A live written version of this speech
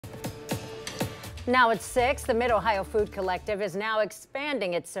Now at 6, the Mid-Ohio Food Collective is now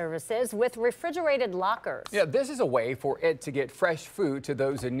expanding its services with refrigerated lockers. Yeah, this is a way for it to get fresh food to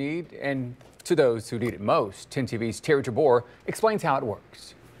those in need and to those who need it most. 10 TV's Terry Jabor explains how it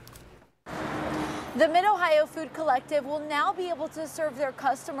works. The Mid-Ohio Food Collective will now be able to serve their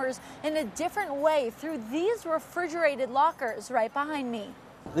customers in a different way through these refrigerated lockers right behind me.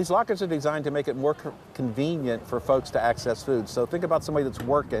 These lockers are designed to make it more convenient for folks to access food. So think about somebody that's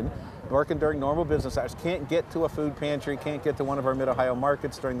working during normal business hours, can't get to a food pantry, can't get to one of our Mid-Ohio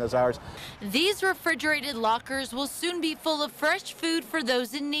markets during those hours. These refrigerated lockers will soon be full of fresh food for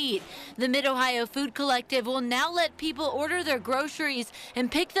those in need. The Mid-Ohio Food Collective will now let people order their groceries and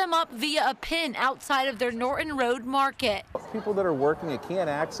pick them up via a pin outside of their Norton Road market. People that are working and can't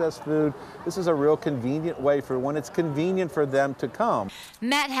access food, this is a real convenient way for when it's convenient for them to come.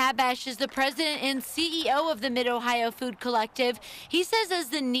 Matt Habash is the president and CEO of the Mid-Ohio Food Collective. He says as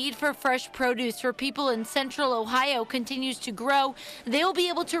the need for fresh produce for people in central Ohio continues to grow, they'll be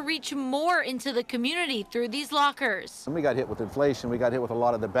able to reach more into the community through these lockers. And we got hit with inflation, we got hit with a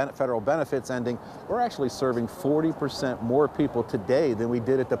lot of the federal benefits ending. We're actually serving 40% more people today than we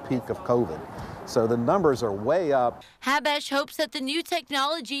did at the peak of COVID. So the numbers are way up. Habash hopes that the new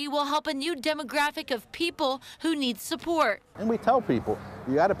technology will help a new demographic of people who need support. And we tell people,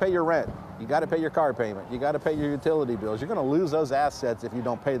 you got to pay your rent, you got to pay your car payment, you got to pay your utility bills. You're going to lose those assets if you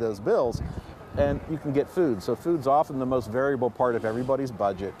don't pay those bills. And you can get food. So food's often the most variable part of everybody's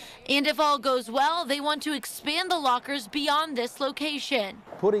budget. And if all goes well, they want to expand the lockers beyond this location.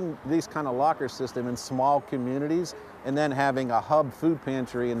 Putting these kind of locker system in small communities and then having a hub food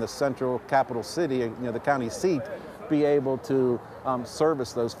pantry in the central capital city, the county seat, be able to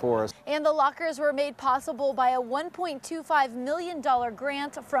service those for us. And the lockers were made possible by a $1.25 million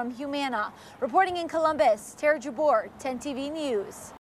grant from Humana. Reporting in Columbus, Terry Jabor, 10 TV News.